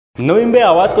नवी मुंबई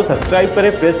आवाज़ को सब्सक्राइब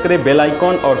करें, प्रेस करें बेल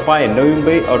आइकॉन और पाएं नवी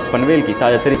मुंबई और पनवेल की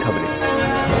ताज़ा तरीन खबरें।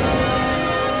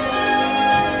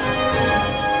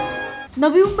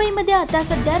 नवी मुंबईमध्ये आता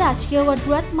सध्या राजकीय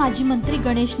वर्तुळात माजी मंत्री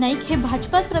गणेश नाईक हे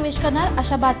भाजपात प्रवेश करणार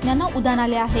अशा बातम्यांना उधाण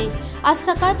आले आहे। आज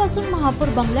सकाळपासून महापौर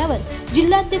बंगल्यावर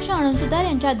जिल्हाध्यक्ष आनंद सुतार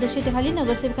यांच्या अध्यक्षतेखाली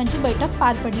नगरसेवकांची बैठक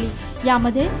पार पडली।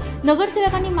 यामध्ये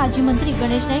नगरसेवकांनी माजी मंत्री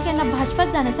गणेश नाईक यांना भाजपात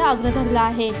जाण्याचा आग्रह धरला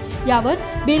आहे। यावर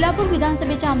बेलापूर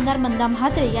विधानसभेचे आमदार मंदा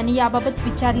म्हात्रे यांनी याबाबत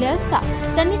विचारले असता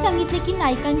त्यांनी सांगितले की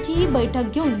नाईकांची ही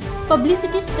बैठक घेऊन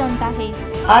पब्लिसिटी स्टंट आहे।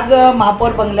 आज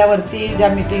महापौर बंगल्यावरती ज्या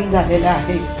मीटिंग झालेल्या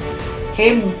आहे हे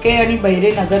मुके आणि बहिरे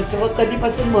नगरसेवक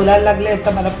कधीपासून बोलायला लागले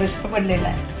याचा मला प्रश्न पडलेला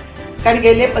आहे। कारण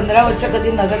गेले 15 वर्ष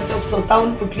कधी नगरसेवक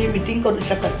स्वतःहून कुठली मीटिंग करू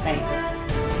शकत नाही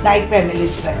नाईक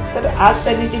फॅमिलीशिवाय। तर आज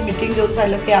त्यांनी जी मीटिंग घेऊन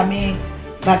सांगितलं की आम्ही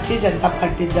भारतीय जनता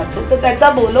पार्टीत जातो, तर त्याचा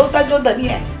बोलवता जो धनी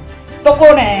आहे तो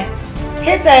कोण आहे?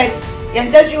 हेच आहेत।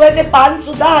 यांच्याशिवाय ते पान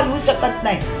सुद्धा हलवू शकत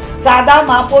नाही। साधा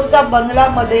महापौरचा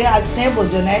बंगलामध्ये आज स्नेह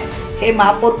भोजन आहे हे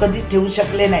महापौर कधी ठेवू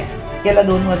शकले नाही, गेल्या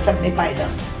 2 वर्षात मी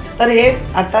पाहिलं। तर हे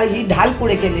आता ही ढाल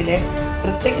पुढे केलेली आहे।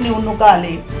 प्रत्येक निवडणुका आले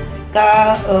का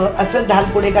असं ढाल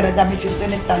पुढे करायचं, आम्ही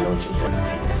शिवसेनेत चाललो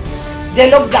शिवसेनेत जे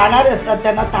लोक जाणार असतात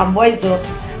त्यांना थांबवायचं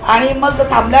आणि मग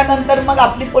थांबल्यानंतर मग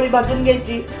आपली पोळी बाजून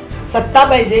घ्यायची। सत्ता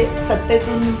पाहिजे,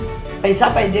 सत्तेतून पैसा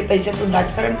पाहिजे, पैशातून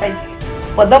राजकारण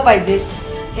पाहिजे, पद पाहिजे,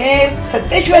 हे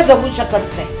सत्तेशिवाय जगू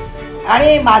शकत नाही।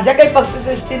 आणि माझ्या काही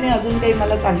पक्षश्रेष्ठीने अजून काही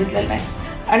मला सांगितलेलं नाही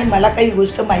आणि मला काही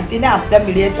गोष्ट माहिती नाही, आपल्या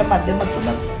मीडियाच्या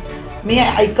माध्यमातूनच मी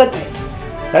ऐकत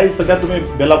आहे। काही सध्या तुम्ही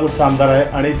बेलापूरचा आमदार आहे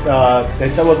आणि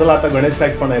त्याच्याबद्दल आता गणेश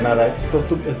नाईक पण येणार आहे, तर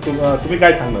तुम्ही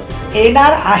काय सांगणार?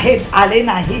 येणार आहेत, आले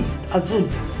नाहीत अजून,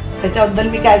 त्याच्याबद्दल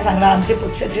मी काय सांगणार? आमचे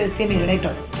पक्षश्रेष्ठी निर्णय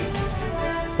ठरवतील।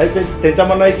 त्यांचं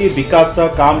म्हणणं आहे की विकासचं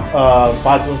काम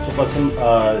 5 वर्षापासून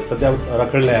सध्या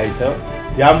रखडले आहे,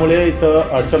 इथं यामुळे इथं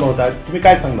अडचण होत आहे, तुम्ही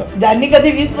काय सांगणार? ज्यांनी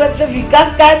कधी 20 वर्ष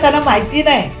विकास काय त्यांना माहिती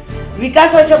नाही,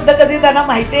 विकास हा शब्द कधी त्यांना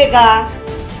माहिती आहे का?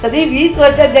 कधी 20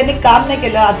 वर्षात ज्यांनी काम नाही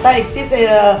केलं। आता 31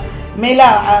 मेला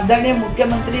आदरणीय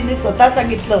मुख्यमंत्रींनी स्वतः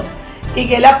सांगितलं की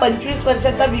गेल्या 25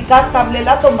 वर्षाचा विकास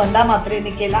थांबलेला तो मंदा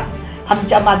म्हात्रेंनी केला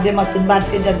आमच्या माध्यमातून,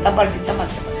 भारतीय जनता पार्टीच्या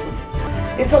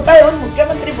माध्यमातून। हे स्वतः येऊन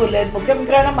मुख्यमंत्री बोलले आहेत।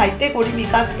 मुख्यमंत्र्यांना माहिती आहे कोणी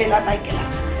विकास केला नाही केला,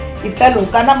 इथल्या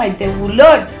लोकांना माहिती आहे।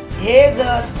 उलट हे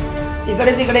जर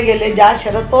इकडे तिकडे गेले, ज्या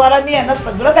शरद पवारांनी यांना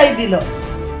सगळं काही दिलं,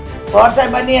 पवार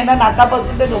साहेबांनी यांना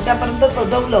नाकापासून ते डोक्यापर्यंत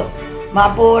सजवलं,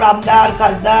 महापौर, आमदार,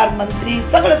 खासदार, मंत्री,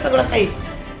 सगळं काही,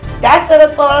 त्या शरद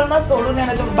पवारांना सोडून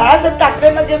येण्याचं, बाळासाहेब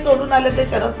ठाकरेंना जे सोडून आले ते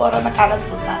शरद पवारांना कालच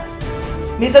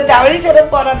होणार। मी तर त्यावेळी शरद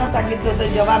पवारांना सांगितलं होतं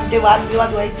जेव्हा आमचे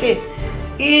वादविवाद व्हायचे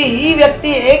की ही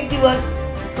व्यक्ती एक दिवस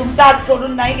तुमचा हात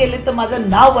सोडून नाही गेले तर माझं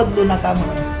नाव बदलू नका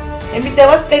म्हणून। हे मी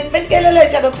तेव्हा स्टेटमेंट केलेलं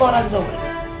आहे शरद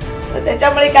पवारांजवळ। तर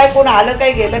त्याच्यामुळे काय कोण आलं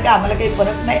काय गेलं काय आम्हाला काही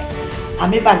फरक नाही।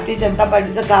 आम्ही भारतीय जनता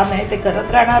पार्टीचं काम आहे ते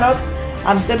करत राहणार आहोत।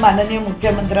 आमचे माननीय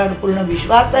मुख्यमंत्र्यांवर पूर्ण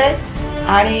विश्वास आहे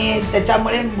आणि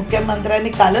त्याच्यामुळे मुख्यमंत्र्यांनी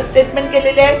कालच स्टेटमेंट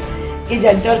केलेले आहे की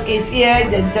ज्यांच्यावर केसी आहे,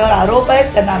 ज्यांच्यावर आरोप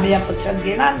आहेत त्यांना आम्ही या पक्षात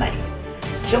घेणार नाही।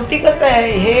 शेवटी कसं आहे,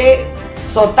 हे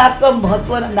स्वतःचं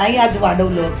महत्त्व नाही आज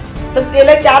वाढवलं तर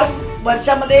गेल्या 4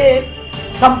 वर्षामध्ये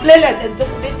संपलेलं आहे त्यांचं।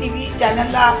 कुठे TV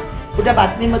चॅनलला कुठे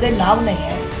बातमीमध्ये नाव नाही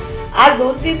आहे। आज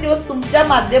 2-3 दिवस तुमच्या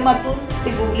माध्यमातून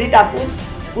ती गुगली टाकून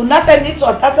पुन्हा त्यांनी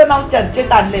स्वतःचं नाव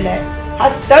चर्चेत आणलेलं आहे। हा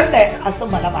स्टंट है असं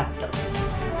मला वाटतं।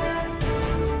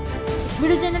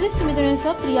 वीडियो जर्नलिस्ट सुमित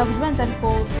प्रिया भुजबल का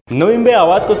रिपोर्ट। नवी मुंबई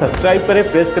आवाज़ को सब्सक्राइब करें,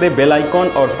 प्रेस करें बेल आइकॉन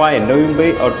और पाएं नवी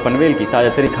मुंबई और पनवेल की ताज़ा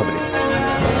तरीन खबरें।